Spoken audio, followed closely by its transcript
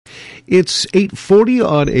It's 8:40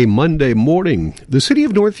 on a Monday morning. The City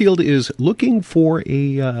of Northfield is looking for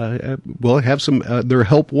their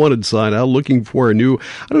help wanted sign out, looking for a new,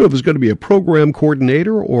 I don't know if it's going to be a program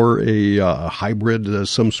coordinator or a hybrid,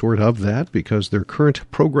 some sort of that, because their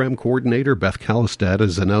current program coordinator, Beth Kallestad,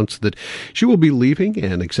 has announced that she will be leaving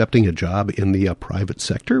and accepting a job in the private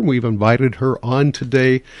sector. We've invited her on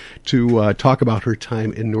today to talk about her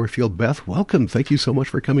time in Northfield. Beth, welcome. Thank you so much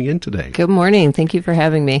for coming in today. Good morning. Thank you for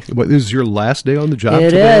having me. This is your last day on the job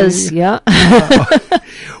today? It is, yeah.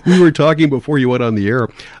 We were talking before you went on the air.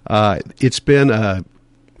 It's been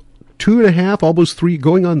 2.5, almost 3,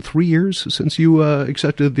 going on 3 years since you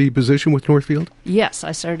accepted the position with Northfield? Yes,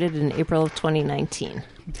 I started in April of 2019.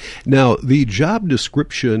 Now, the job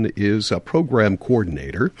description is a program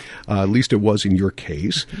coordinator, at least it was in your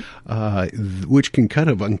case, which can kind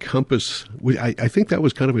of encompass, I think that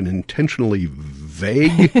was kind of an intentionally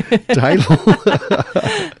vague title.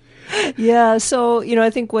 Yeah, so, I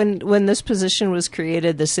think when this position was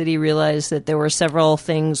created, the city realized that there were several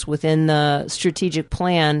things within the strategic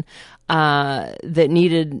plan that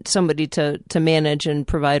needed somebody to manage and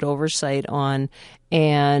provide oversight on.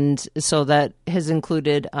 And so that has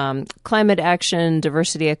included climate action,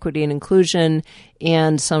 diversity, equity, and inclusion,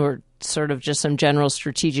 and some sort of just some general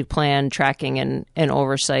strategic plan tracking and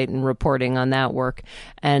oversight and reporting on that work.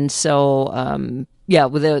 And so,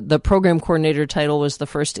 the program coordinator title was the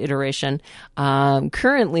first iteration.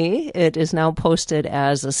 Currently, it is now posted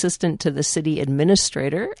as assistant to the city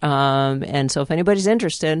administrator. And so if anybody's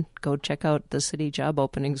interested, go check out the city job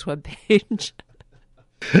openings webpage.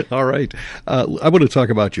 All right. I want to talk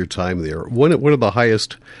about your time there. One of the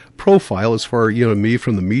highest profile, as far me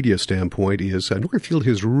from the media standpoint, is Northfield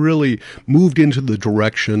has really moved into the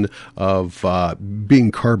direction of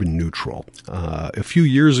being carbon neutral. A few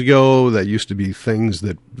years ago, that used to be things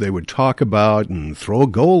that they would talk about and throw a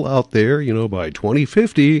goal out there, by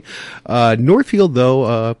 2050. Northfield,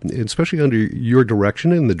 though, especially under your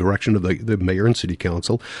direction and the direction of the mayor and city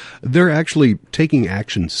council, they're actually taking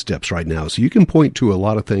action steps right now. So you can point to a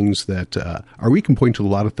lot of things that, we can point to a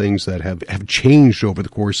lot of things that have changed over the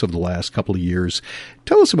course of the last couple of years.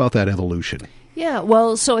 Tell us about that evolution. Yeah,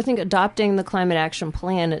 well, so I think adopting the climate action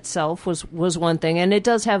plan itself was one thing, and it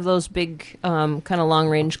does have those big kind of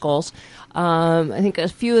long-range goals. I think a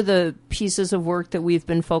few of the pieces of work that we've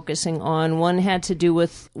been focusing on, one had to do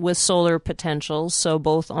with solar potentials, so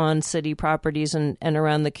both on city properties and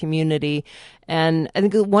around the community. And I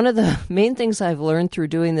think one of the main things I've learned through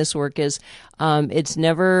doing this work is it's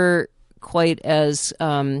never quite as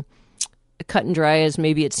cut and dry as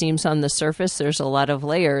maybe it seems on the surface. There's a lot of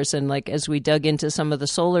layers, and as we dug into some of the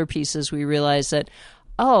solar pieces, we realized that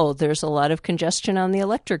there's a lot of congestion on the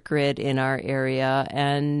electric grid in our area,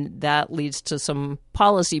 and that leads to some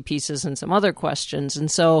policy pieces and some other questions. And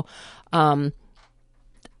so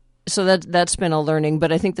that's been a learning,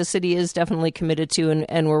 but I think the city is definitely committed to,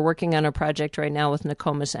 and we're working on a project right now with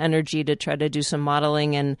Nokomis Energy to try to do some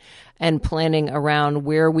modeling and planning around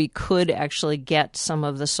where we could actually get some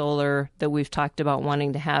of the solar that we've talked about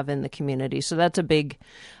wanting to have in the community. So that's a big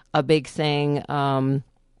thing.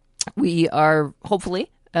 We are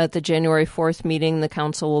hopefully at the January 4th meeting, the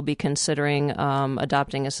council will be considering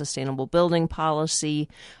adopting a sustainable building policy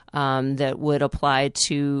that would apply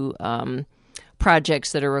to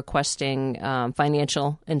projects that are requesting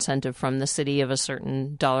financial incentive from the city of a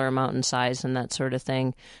certain dollar amount and size and that sort of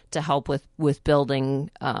thing to help with building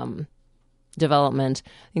development.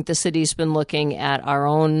 I think the city's been looking at our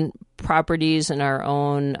own properties and our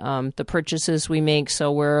own the purchases we make,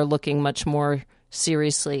 so we're looking much more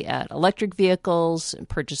seriously at electric vehicles and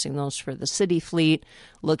purchasing those for the city fleet,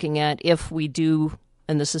 looking at if we do,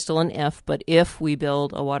 and this is still an if, but if we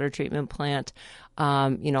build a water treatment plant,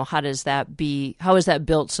 how is that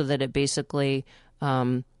built so that it basically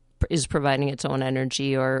is providing its own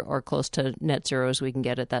energy or close to net zero as we can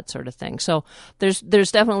get it, that sort of thing. So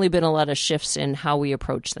there's definitely been a lot of shifts in how we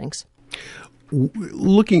approach things.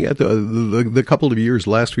 Looking at the couple of years,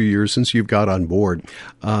 last few years since you've got on board,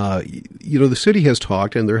 the city has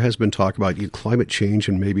talked, and there has been talk about climate change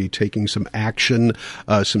and maybe taking some action,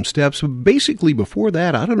 some steps. Basically, before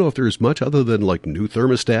that, I don't know if there's much other than new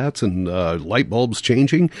thermostats and light bulbs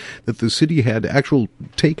changing, that the city had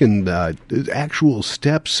taken actual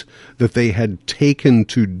steps that they had taken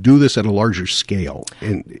to do this at a larger scale.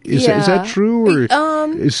 And is that true, or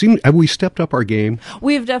have we stepped up our game?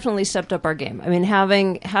 We've definitely stepped up our game. I mean,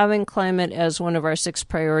 having climate as one of our 6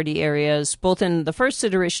 priority areas, both in the first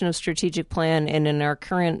iteration of strategic plan and in our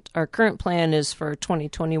current plan is for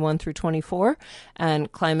 2021 through 24,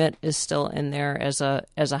 and climate is still in there as a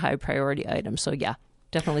high priority item. So yeah,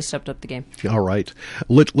 definitely stepped up the game. All right.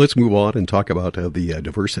 Let's move on and talk about the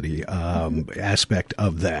diversity aspect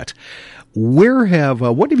of that.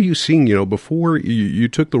 What have you seen, before you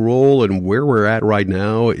took the role and where we're at right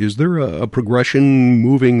now? Is there a progression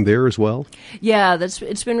moving there as well? Yeah,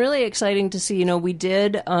 it's been really exciting to see. We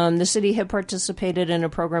did, the city had participated in a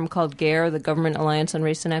program called GARE, the Government Alliance on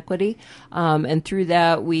Race and Equity. And through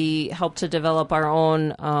that, we helped to develop our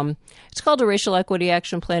own, it's called a Racial Equity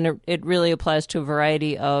Action Plan. It really applies to a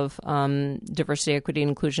variety of diversity, equity, and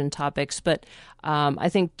inclusion topics. But I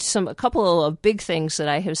think a couple of big things that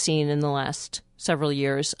I have seen in the last several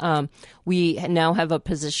years. We now have a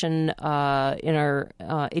position in our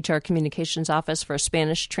HR communications office for a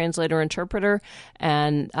Spanish translator interpreter,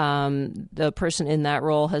 and the person in that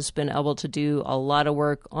role has been able to do a lot of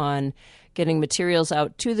work on getting materials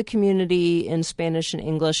out to the community in Spanish and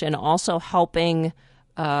English, and also helping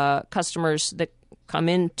customers that come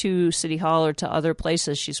into City Hall or to other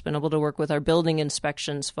places. She's been able to work with our building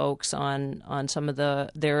inspections folks on some of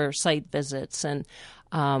their site visits, and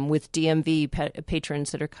with DMV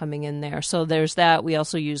patrons that are coming in there. So there's that. We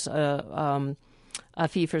also use a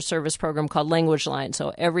fee-for-service program called Language Line.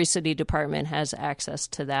 So every city department has access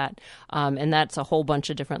to that, and that's a whole bunch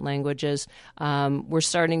of different languages. We're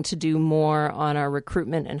starting to do more on our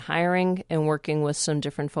recruitment and hiring and working with some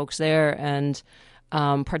different folks there, and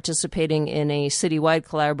participating in a citywide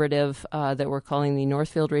collaborative that we're calling the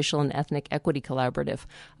Northfield Racial and Ethnic Equity Collaborative,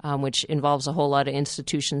 which involves a whole lot of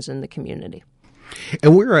institutions in the community.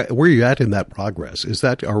 And where are you at in that progress?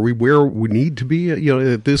 Are we where we need to be?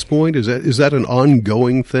 At this point, is that an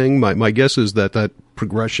ongoing thing? My guess is that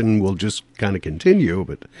progression will just kind of continue.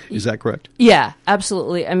 But is that correct? Yeah,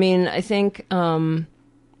 absolutely. I mean, I think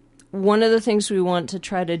one of the things we want to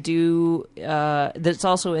try to do that's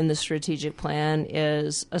also in the strategic plan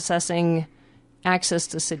is assessing access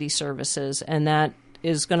to city services, and that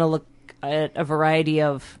is going to look at a variety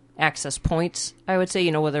of access points, I would say,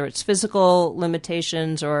 whether it's physical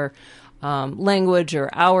limitations or language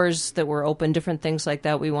or hours that were open, different things like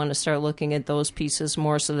that. We want to start looking at those pieces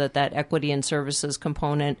more so that equity and services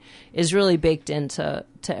component is really baked into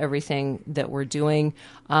everything that we're doing.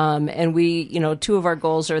 And we, two of our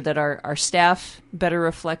goals are that our staff better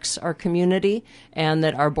reflects our community, and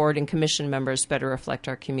that our board and commission members better reflect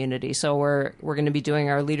our community. So we're going to be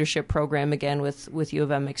doing our leadership program again with U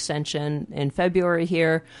of M Extension in February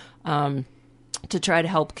here, to try to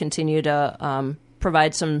help continue to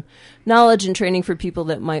provide some knowledge and training for people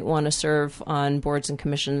that might want to serve on boards and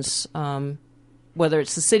commissions, whether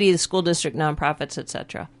it's the city, the school district, nonprofits,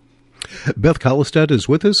 etc. Beth Kallestad is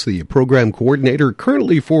with us, the program coordinator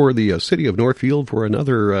currently for the City of Northfield for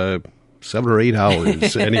another 7 or 8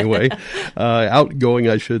 hours anyway, outgoing,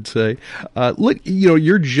 I should say. Look,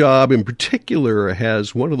 your job in particular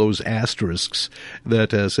has one of those asterisks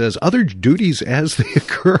that says other duties as they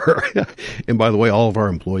occur. And by the way, all of our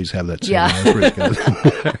employees have that same asterisk.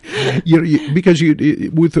 Because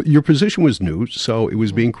your position was new, so it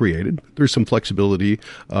was being created. There's some flexibility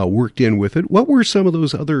worked in with it. What were some of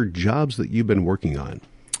those other jobs that you've been working on?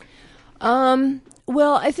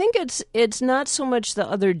 Well, I think it's not so much the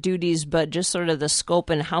other duties, but just sort of the scope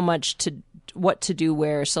and what to do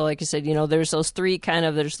where. So like I said, there's those three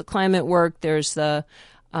there's the climate work, there's the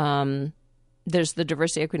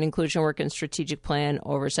diversity, equity, and inclusion work, and strategic plan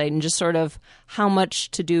oversight, and just sort of how much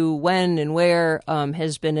to do when and where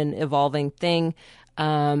has been an evolving thing.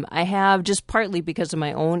 I have, just partly because of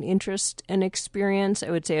my own interest and experience,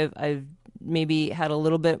 I would say I've maybe had a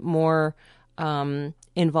little bit more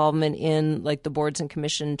involvement in like the boards and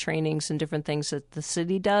commission trainings and different things that the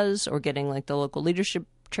city does, or getting like the local leadership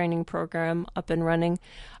training program up and running.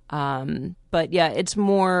 But yeah, it's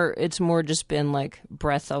more just been like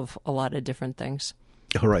breadth of a lot of different things.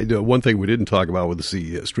 All right. One thing we didn't talk about was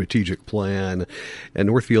the strategic plan, and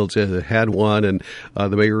Northfield's had one, and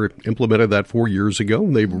the mayor implemented that 4 years ago.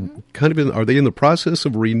 And they've kind of are they in the process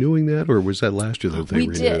of renewing that, or was that last year that they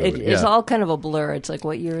renewed? We did. It's all kind of a blur. It's like,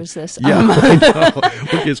 what year is this? Yeah, I know.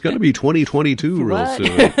 Look, it's going to be 2022 real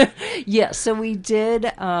soon. Yeah, so we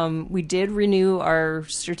did renew our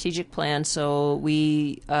strategic plan. So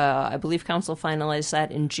we, I believe council finalized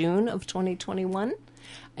that in June of 2021.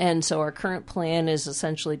 And so our current plan is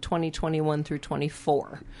essentially 2021 through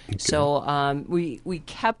 24. Okay. So we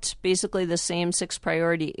kept basically the same 6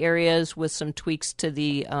 priority areas with some tweaks to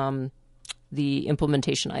the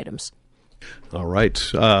implementation items. All right.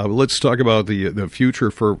 Let's talk about the future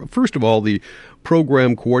for, first of all, the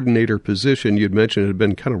program coordinator position. You'd mentioned it had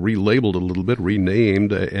been kind of relabeled a little bit,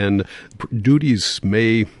 renamed, and duties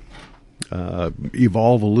may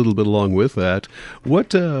evolve a little bit along with that. What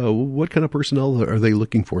kind of personnel are they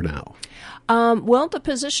looking for now? Well, the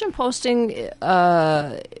position posting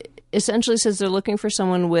essentially says they're looking for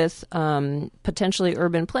someone with potentially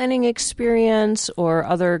urban planning experience or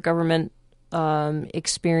other government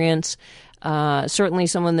experience. Certainly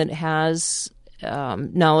someone that has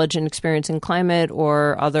knowledge and experience in climate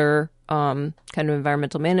or other kind of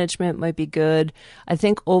environmental management might be good. I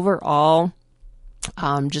think overall,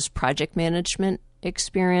 just project management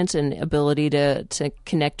experience and ability to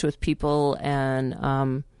connect with people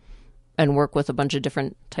and work with a bunch of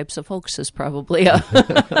different types of folks is probably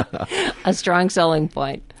a strong selling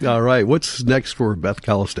point. All right. What's next for Beth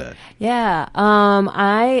Kallestad? Yeah.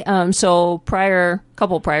 So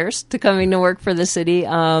couple priors to coming to work for the city,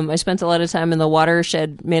 I spent a lot of time in the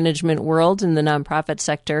watershed management world in the nonprofit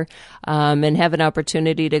sector, and have an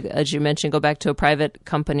opportunity to, as you mentioned, go back to a private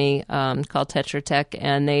company called Tetra Tech,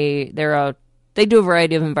 and they do a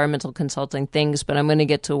variety of environmental consulting things, but I'm going to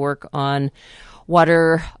get to work on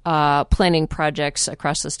water planning projects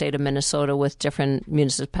across the state of Minnesota with different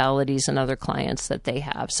municipalities and other clients that they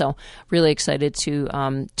have. So really excited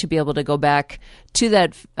to be able to go back to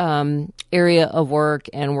that area of work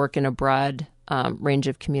and work in a broad range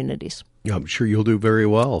of communities. I'm sure you'll do very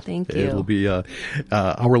well. Thank you. It'll be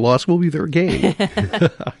our loss will be their gain.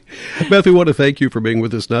 Beth, we want to thank you for being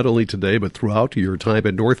with us not only today but throughout your time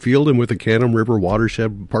at Northfield and with the Cannon River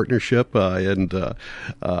Watershed Partnership, and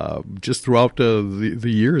just throughout the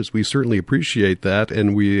years. We certainly appreciate that,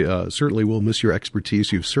 and we certainly will miss your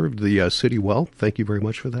expertise. You've served the city well. Thank you very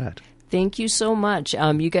much for that. Thank you so much.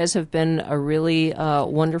 You guys have been a really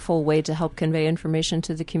wonderful way to help convey information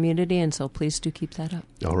to the community, and so please do keep that up.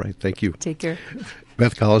 All right. Thank you. Take care.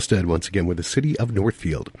 Beth Kallestad, once again, with the City of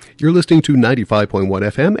Northfield. You're listening to 95.1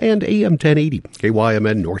 FM and AM 1080,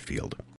 KYMN Northfield.